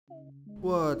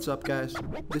What's up, guys?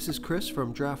 This is Chris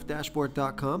from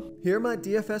DraftDashboard.com. Here are my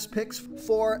DFS picks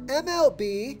for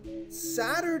MLB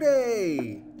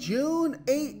Saturday, June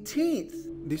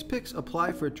 18th. These picks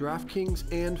apply for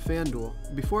DraftKings and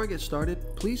FanDuel. Before I get started,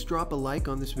 please drop a like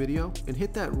on this video and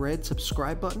hit that red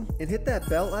subscribe button and hit that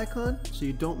bell icon so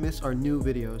you don't miss our new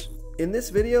videos. In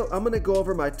this video, I'm going to go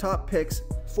over my top picks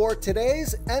for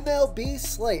today's MLB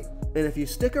slate. And if you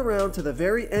stick around to the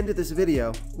very end of this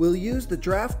video, we'll use the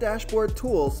Draft Dashboard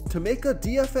tools to make a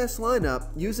DFS lineup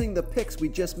using the picks we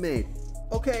just made.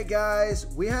 Okay guys,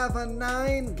 we have a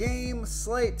 9-game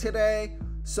slate today,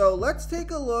 so let's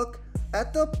take a look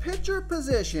at the pitcher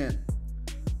position.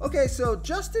 Okay, so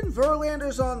Justin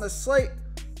Verlander's on the slate.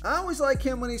 I always like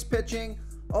him when he's pitching,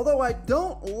 although I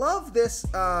don't love this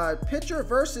pitcher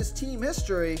versus team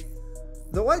history.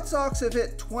 The White Sox have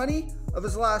hit 20 of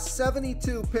his last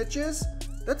 72 pitches.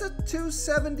 That's a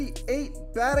 278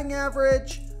 batting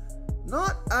average.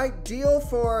 Not ideal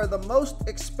for the most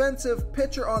expensive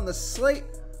pitcher on the slate,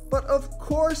 but of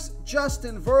course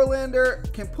Justin Verlander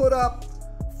can put up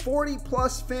 40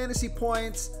 plus fantasy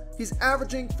points. He's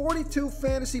averaging 42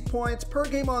 fantasy points per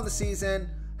game on the season,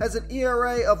 has an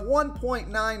ERA of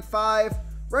 1.95,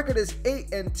 record is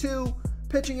 8-2,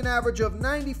 pitching an average of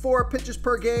 94 pitches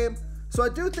per game. So I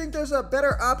do think there's a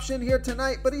better option here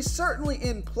tonight, but he's certainly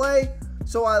in play.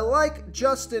 So I like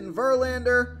Justin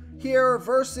Verlander here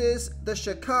versus the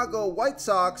Chicago White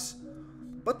Sox.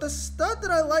 But the stud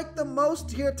that I like the most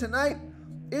here tonight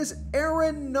is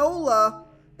Aaron Nola,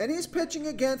 and he's pitching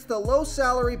against the low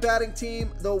salary batting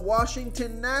team, the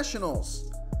Washington Nationals.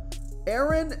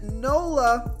 Aaron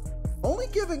Nola only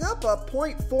giving up a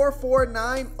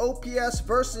 .449 OPS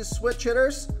versus switch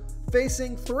hitters,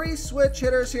 facing 3 switch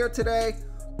hitters here today.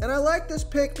 And I like this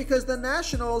pick because the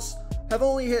Nationals have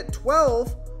only hit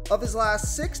 12 of his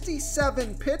last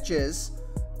 67 pitches.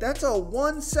 That's a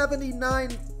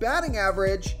 179 batting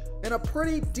average and a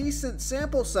pretty decent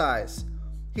sample size.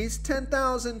 He's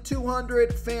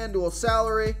 10,200 FanDuel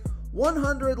salary,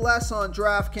 100 less on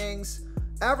DraftKings,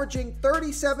 averaging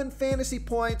 37 fantasy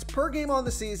points per game on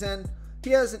the season.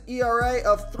 He has an ERA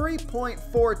of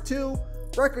 3.42.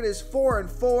 Record is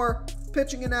 4-4,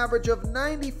 pitching an average of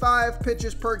 95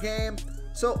 pitches per game.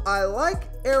 So I like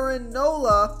Aaron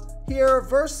Nola here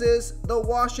versus the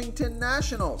Washington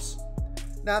Nationals.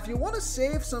 Now, if you want to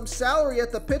save some salary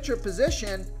at the pitcher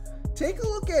position, take a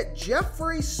look at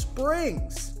Jeffrey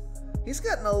Springs. He's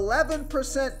got an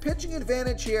 11% pitching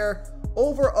advantage here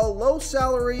over a low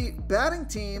salary batting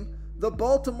team, the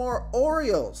Baltimore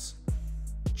Orioles.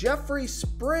 Jeffrey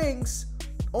Springs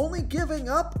only giving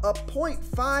up a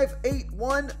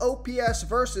 .581 OPS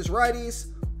versus righties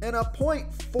and a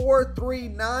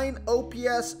 .439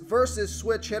 OPS versus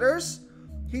switch hitters.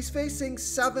 He's facing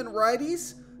 7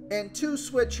 righties and 2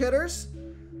 switch hitters.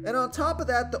 And on top of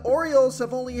that, the Orioles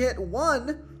have only hit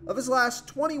 1 of his last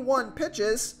 21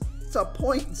 pitches. It's a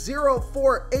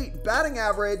 .048 batting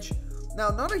average. Now,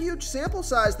 not a huge sample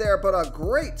size there, but a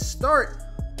great start.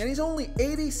 And he's only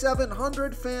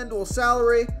 8,700 FanDuel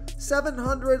salary,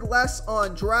 700 less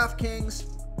on DraftKings.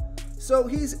 So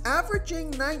he's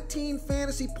averaging 19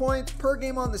 fantasy points per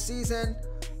game on the season,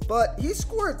 but he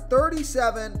scored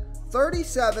 37,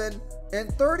 37,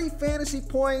 and 30 fantasy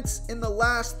points in the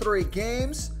last 3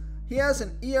 games. He has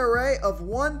an ERA of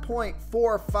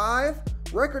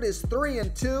 1.45, record is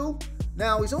 3-2.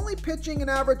 Now he's only pitching an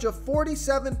average of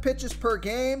 47 pitches per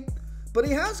game, but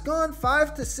he has gone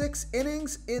 5 to 6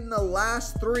 innings in the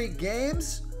last 3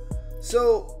 games.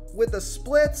 So with the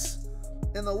splits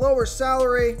and the lower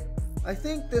salary, I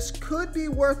think this could be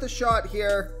worth a shot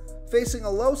here, facing a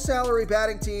low salary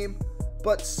batting team,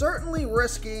 but certainly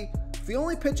risky. If he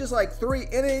only pitches like 3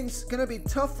 innings, gonna be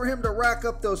tough for him to rack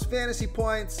up those fantasy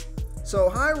points. So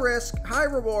high risk, high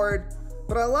reward,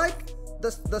 but I like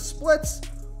the splits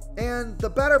and the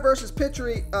batter versus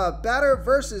pitcher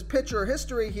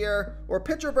history here, or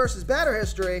pitcher versus batter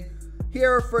history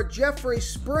here for Jeffrey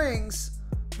Springs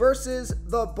versus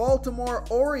the Baltimore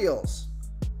Orioles.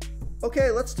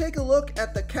 Okay, let's take a look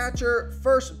at the catcher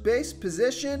first base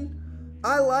position.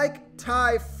 I like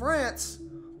Ty France,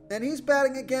 and he's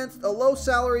batting against a low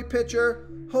salary pitcher,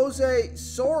 Jose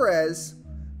Suarez.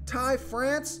 Ty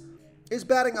France is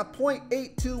batting a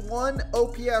 .821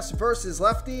 OPS versus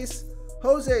lefties.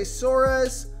 Jose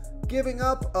Suarez giving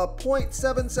up a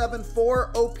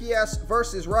 .774 OPS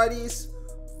versus righties.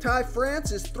 Ty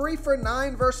France is 3 for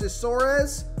 9 versus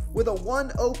Suarez with a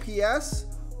 1 OPS.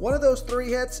 One of those 3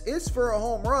 hits is for a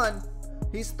home run.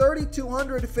 He's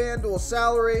 3,200 FanDuel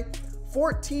salary,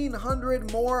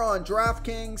 1,400 more on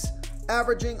DraftKings,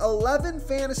 averaging 11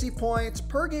 fantasy points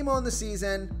per game on the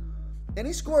season. and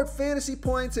he scored fantasy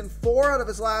points in 4 out of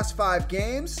his last 5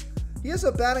 games. He has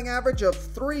a batting average of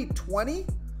 .320.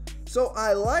 So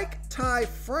I like Ty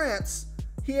France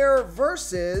here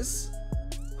versus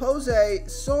Jose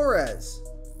Suarez.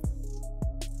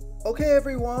 Okay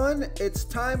everyone, it's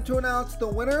time to announce the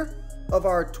winner of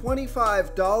our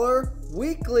 $25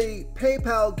 weekly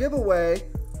PayPal giveaway.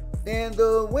 And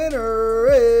the winner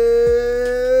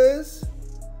is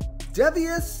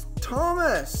Devious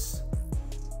Thomas.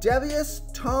 Devious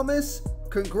Thomas,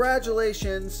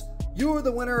 congratulations. You are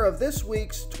the winner of this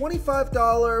week's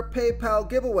 $25 PayPal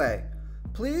giveaway.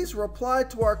 Please reply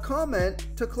to our comment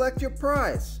to collect your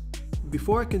prize.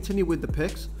 Before I continue with the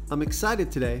picks, I'm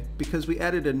excited today because we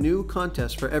added a new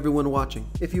contest for everyone watching.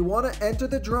 If you want to enter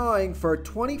the drawing for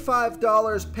 $25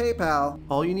 PayPal,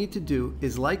 all you need to do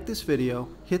is like this video,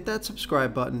 hit that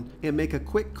subscribe button, and make a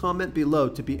quick comment below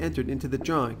to be entered into the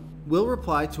drawing. We'll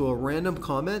reply to a random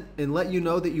comment and let you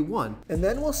know that you won. And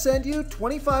then we'll send you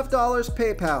 $25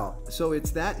 PayPal. So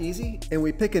it's that easy, and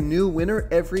we pick a new winner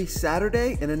every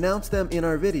Saturday and announce them in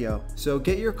our video. So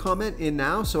get your comment in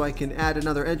now so I can add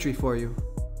another entry for you.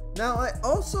 Now I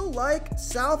also like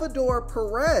Salvador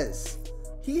Perez.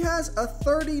 He has a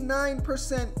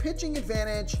 39% pitching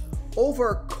advantage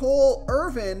over Cole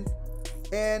Irvin,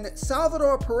 and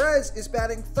Salvador Perez is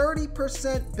batting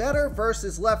 30% better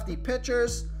versus lefty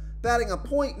pitchers, batting a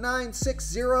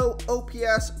 .960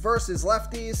 OPS versus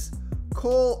lefties.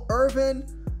 Cole Irvin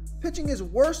pitching his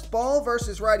worst ball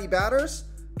versus righty batters,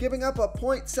 giving up a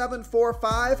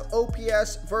 .745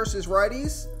 OPS versus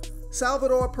righties.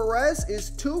 Salvador Perez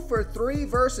is 2 for 3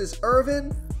 versus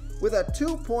Irvin with a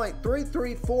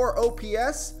 2.334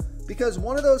 OPS because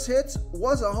one of those hits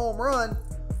was a home run,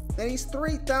 and he's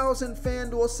 $3,000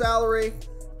 FanDuel salary,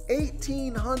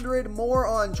 $1,800 more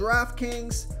on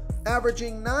DraftKings,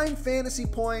 averaging 9 fantasy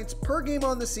points per game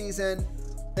on the season,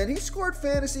 and he scored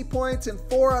fantasy points in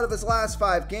 4 out of his last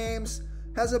 5 games,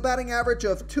 has a batting average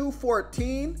of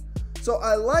 .214. So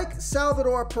I like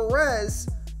Salvador Perez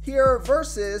here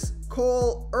versus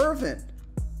Cole Irvin.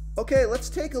 Okay, let's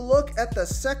take a look at the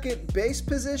second base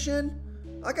position.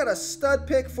 I got a stud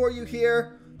pick for you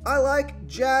here. I like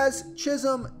Jazz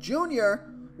Chisholm Jr.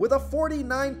 with a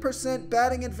 49%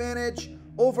 batting advantage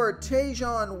over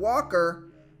Tajon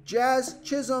Walker. Jazz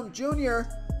Chisholm Jr.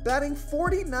 batting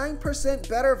 49%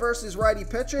 better versus righty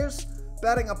pitchers,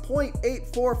 batting a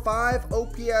 .845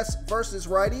 OPS versus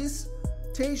righties.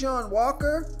 Tajon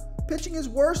Walker pitching his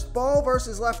worst ball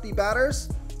versus lefty batters,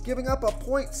 giving up a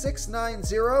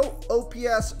 .690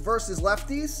 OPS versus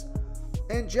lefties.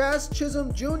 And Jazz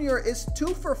Chisholm Jr. is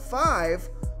 2 for 5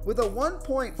 with a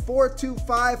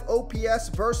 1.425 OPS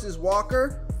versus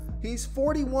Walker. He's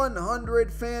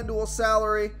 $4,100 FanDuel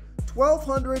salary,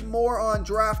 $1,200 more on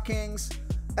DraftKings,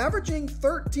 averaging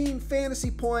 13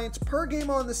 fantasy points per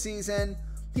game on the season.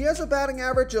 He has a batting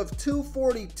average of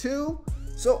 .242.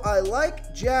 So I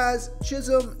like Jazz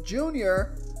Chisholm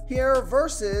Jr. here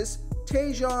versus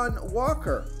Tajon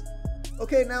Walker.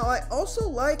 Okay, now I also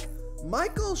like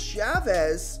Michael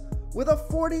Chavez with a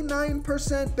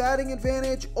 49% batting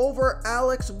advantage over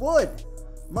Alex Wood.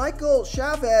 Michael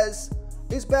Chavez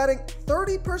is batting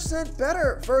 30%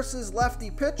 better versus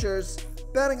lefty pitchers,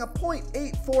 batting a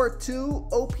 .842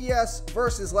 OPS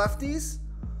versus lefties.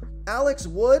 Alex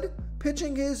Wood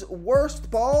pitching his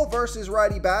worst ball versus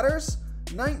righty batters,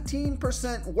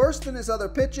 19% worse than his other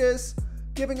pitches,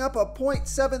 giving up a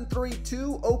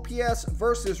 .732 OPS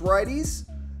versus righties.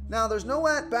 Now, there's no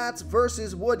at-bats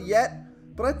versus Wood yet,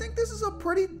 but I think this is a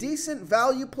pretty decent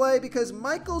value play because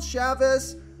Michael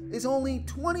Chavez is only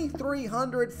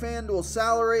 $2,300 FanDuel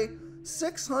salary,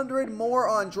 $600 more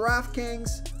on DraftKings,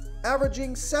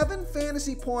 averaging 7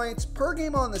 fantasy points per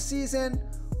game on the season.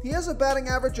 He has a batting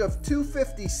average of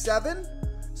 .257.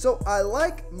 So I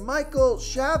like Michael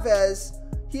Chavez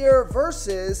here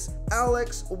versus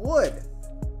Alex Wood.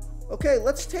 Okay,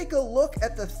 let's take a look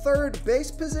at the third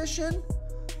base position.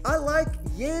 I like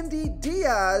Yandy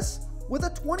Diaz with a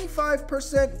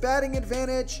 25% batting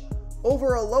advantage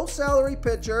over a low salary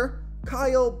pitcher,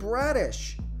 Kyle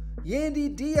Bradish.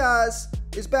 Yandy Diaz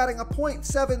is batting a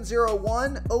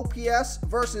 .701 OPS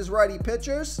versus righty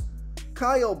pitchers.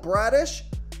 Kyle Bradish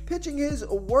pitching his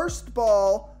worst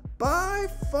ball by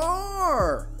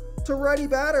far to righty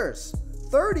batters,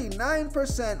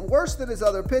 39% worse than his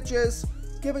other pitches,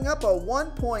 giving up a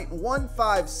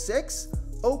 1.156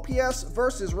 OPS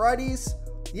versus righties.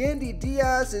 Yandy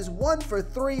Diaz is 1 for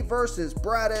 3 versus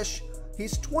Bradish.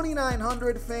 He's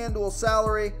 $2,900 FanDuel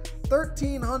salary,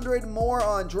 $1,300 more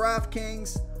on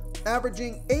DraftKings,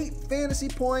 averaging 8 fantasy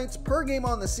points per game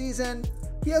on the season.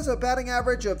 He has a batting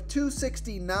average of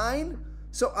 .269.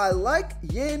 So I like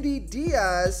Yandy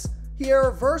Diaz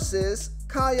here versus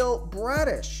Kyle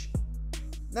Bradish.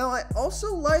 Now I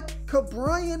also like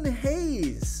Ke'Bryan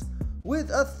Hayes with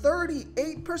a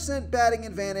 38% batting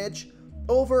advantage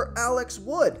over Alex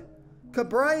Wood.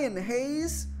 Ke'Bryan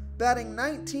Hayes batting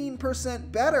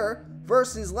 19% better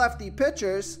versus lefty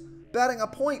pitchers, batting a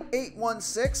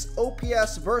 .816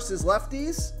 OPS versus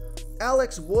lefties.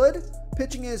 Alex Wood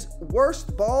pitching his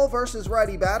worst ball versus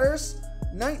righty batters,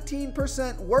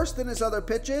 19% worse than his other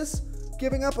pitches,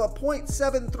 giving up a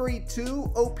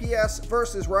 .732 OPS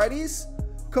versus righties.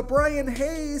 Ke'Bryan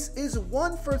Hayes is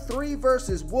 1 for 3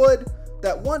 versus Wood.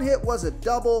 That one hit was a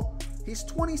double. He's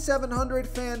 $2,700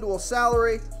 FanDuel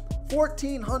salary,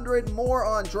 $1,400 more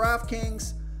on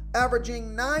DraftKings,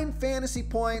 averaging 9 fantasy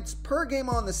points per game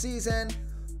on the season,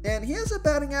 and he has a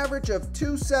batting average of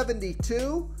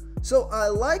 .272. So I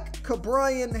like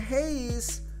Ke'Bryan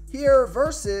Hayes here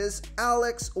versus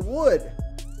Alex Wood.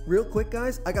 Real quick,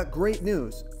 guys, I got great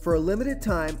news. For a limited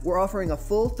time, we're offering a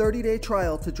full 30-day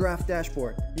trial to Draft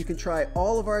Dashboard. You can try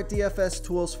all of our DFS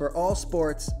tools for all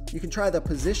sports. You can try the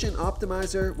Position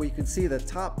Optimizer, where you can see the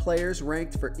top players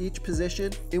ranked for each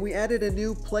position. And we added a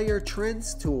new Player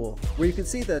Trends tool, where you can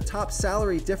see the top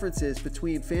salary differences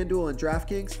between FanDuel and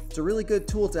DraftKings. It's a really good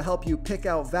tool to help you pick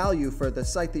out value for the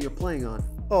site that you're playing on.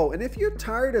 Oh, and if you're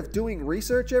tired of doing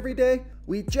research every day,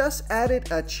 we just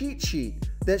added a cheat sheet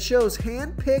that shows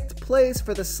hand-picked plays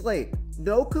for the slate.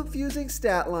 No confusing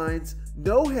stat lines,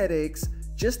 no headaches,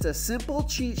 just a simple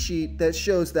cheat sheet that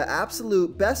shows the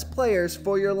absolute best players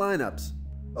for your lineups.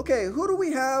 Okay, who do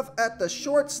we have at the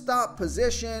shortstop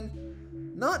position?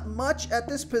 Not much at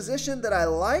this position that I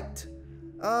liked,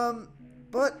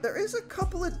 but there is a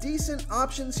couple of decent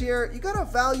options here. You got a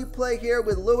value play here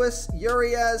with Luis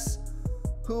Urias,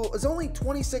 who is only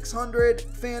 $2,600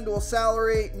 FanDuel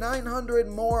salary, $900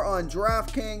 more on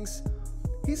DraftKings.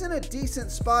 He's in a decent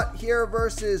spot here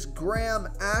versus Graham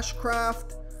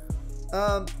Ashcraft.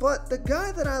 But the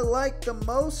guy that I like the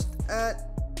most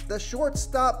at the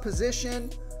shortstop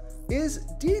position is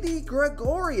Didi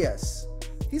Gregorius.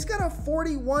 He's got a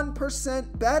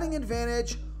 41% batting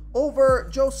advantage over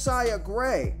Josiah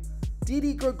Gray.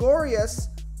 Didi Gregorius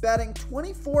batting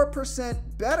 24%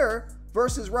 better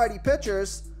versus righty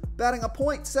pitchers, batting a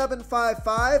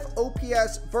 .755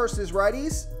 OPS versus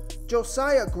righties.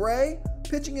 Josiah Gray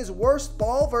pitching his worst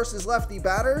ball versus lefty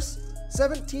batters,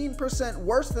 17%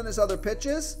 worse than his other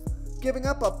pitches, giving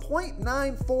up a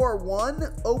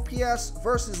 .941 OPS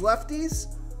versus lefties.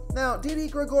 Now, Didi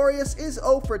Gregorius is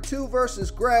 0 for 2 versus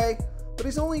Gray, but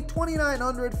he's only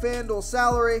 $2,900 FanDuel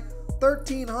salary,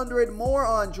 $1,300 more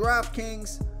on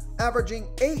DraftKings, averaging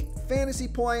 8 fantasy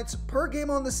points per game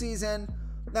on the season.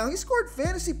 Now, he scored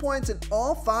fantasy points in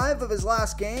all 5 of his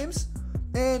last games,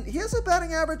 and he has a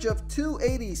batting average of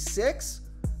 .286.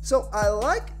 So I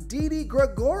like Didi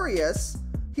Gregorius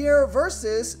here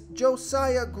versus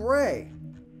Josiah Gray.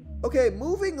 Okay,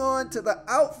 moving on to the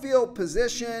outfield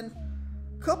position.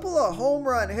 Couple of home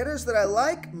run hitters that I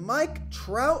like, Mike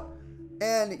Trout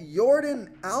and Yordan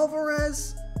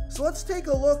Alvarez. So let's take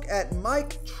a look at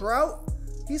Mike Trout.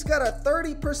 He's got a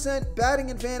 30%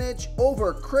 batting advantage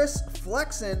over Chris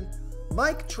Flexen.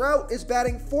 Mike Trout is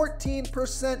batting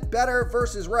 14% better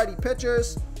versus righty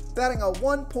pitchers, batting a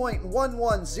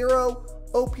 1.110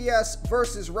 OPS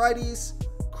versus righties.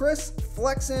 Chris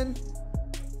Flexen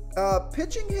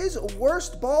pitching his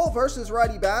worst ball versus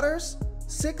righty batters,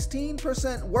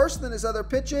 16% worse than his other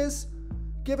pitches,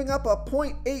 giving up a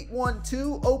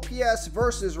 .812 OPS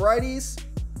versus righties.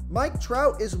 Mike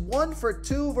Trout is 1 for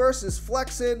 2 versus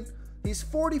Flexen. He's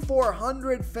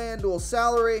 $4,400 FanDuel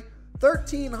salary,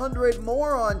 $1,300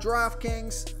 more on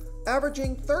DraftKings,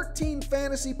 averaging 13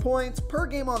 fantasy points per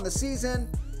game on the season.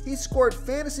 He's scored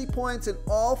fantasy points in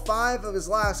all 5 of his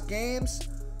last games,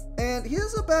 and he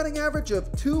has a batting average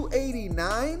of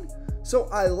 .289. So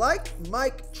I like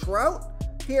Mike Trout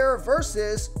here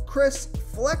versus Chris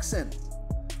Flexen.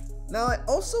 Now I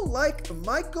also like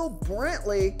Michael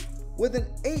Brantley with an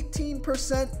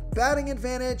 18% batting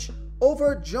advantage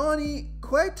over Johnny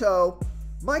Cueto.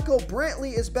 Michael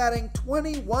Brantley is batting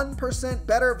 21%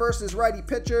 better versus righty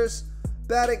pitchers,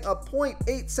 batting a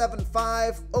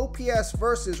 .875 OPS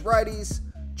versus righties.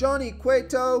 Johnny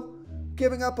Cueto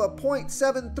giving up a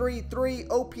 .733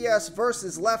 OPS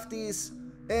versus lefties.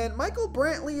 And Michael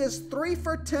Brantley is 3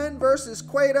 for 10 versus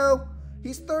Cueto.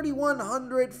 He's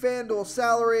 $3,100 FanDuel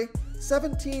salary,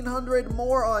 $1,700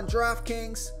 more on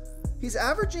DraftKings. He's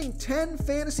averaging 10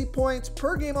 fantasy points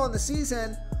per game on the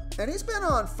season, and he's been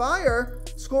on fire,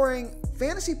 scoring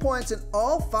fantasy points in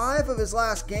all 5 of his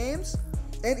last games,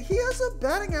 and he has a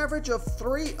batting average of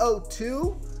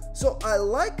 .302. So I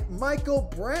like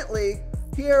Michael Brantley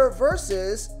here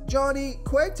versus Johnny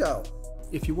Cueto.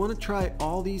 If you want to try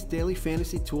all these daily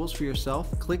fantasy tools for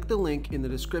yourself, click the link in the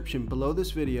description below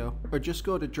this video or just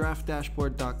go to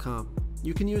draftdashboard.com.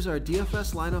 You can use our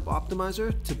DFS lineup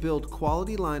optimizer to build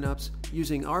quality lineups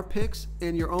using our picks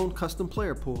and your own custom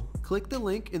player pool. Click the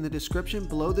link in the description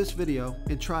below this video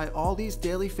and try all these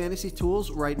daily fantasy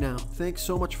tools right now. Thanks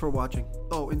so much for watching.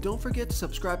 Oh, and don't forget to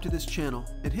subscribe to this channel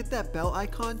and hit that bell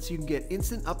icon so you can get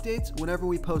instant updates whenever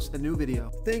we post a new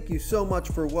video. Thank you so much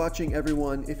for watching,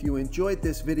 everyone. If you enjoyed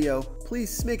this video,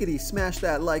 please smash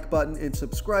that like button and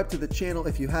subscribe to the channel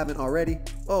if you haven't already.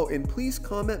 Oh, and please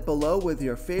comment below with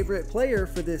your favorite player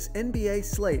for this NBA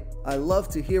slate. I love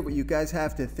to hear what you guys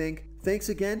have to think. Thanks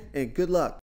again and good luck.